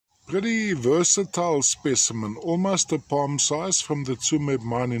Pretty versatile specimen, almost a palm size from the Tsumeb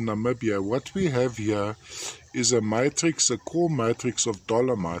mine in Namibia. What we have here is a matrix, a core matrix of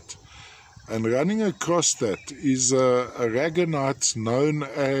dolomite. And running across that is a aragonite known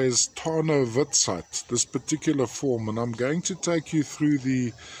as tarnovitsite, this particular form. And I'm going to take you through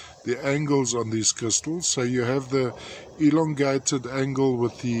the angles on these crystals. So you have the elongated angle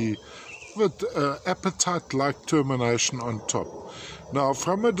with the apatite-like termination on top. Now,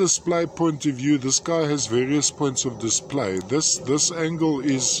 from a display point of view, this guy has various points of display. This angle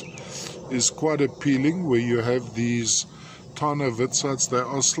is quite appealing, where you have these tarnovitsites. They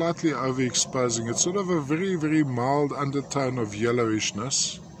are slightly overexposing. It's sort of a very, very mild undertone of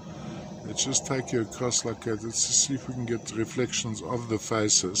yellowishness. Let's just take you across like that. Let's just see if we can get reflections of the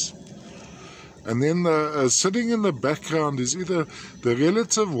faces. And then sitting in the background is either the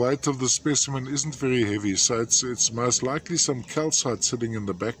relative weight of the specimen isn't very heavy, so it's most likely some calcite sitting in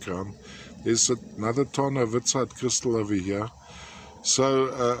the background. There's another tarnovitsite crystal over here.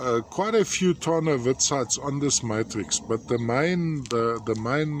 So quite a few tarnovitsites on this matrix, but the main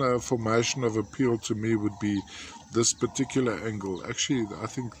formation of appeal to me would be this particular angle. Actually, I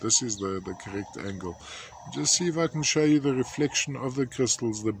think this is the correct angle. Just see if I can show you the reflection of the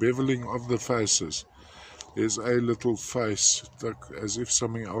crystals, the beveling of the faces. There's a little face, as if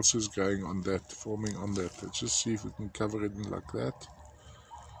something else is going on that, forming on that. Let's just see if we can cover it in like that.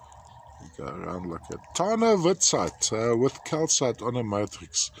 Go around like that. Tarnovitsite with calcite on a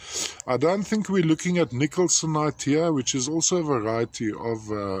matrix. I don't think we're looking at nickelsonite here, which is also a variety of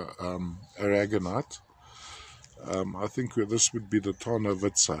aragonite. I think this would be the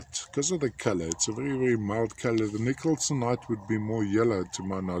tarnovitsite because of the color. It's a very, very mild color. The nickelsonite would be more yellow to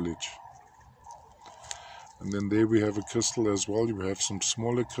my knowledge. And then there we have a crystal as well. You have some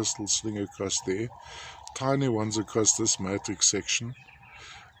smaller crystals sitting across there, tiny ones across this matrix section,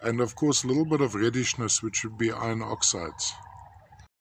 and of course a little bit of reddishness, which would be iron oxides.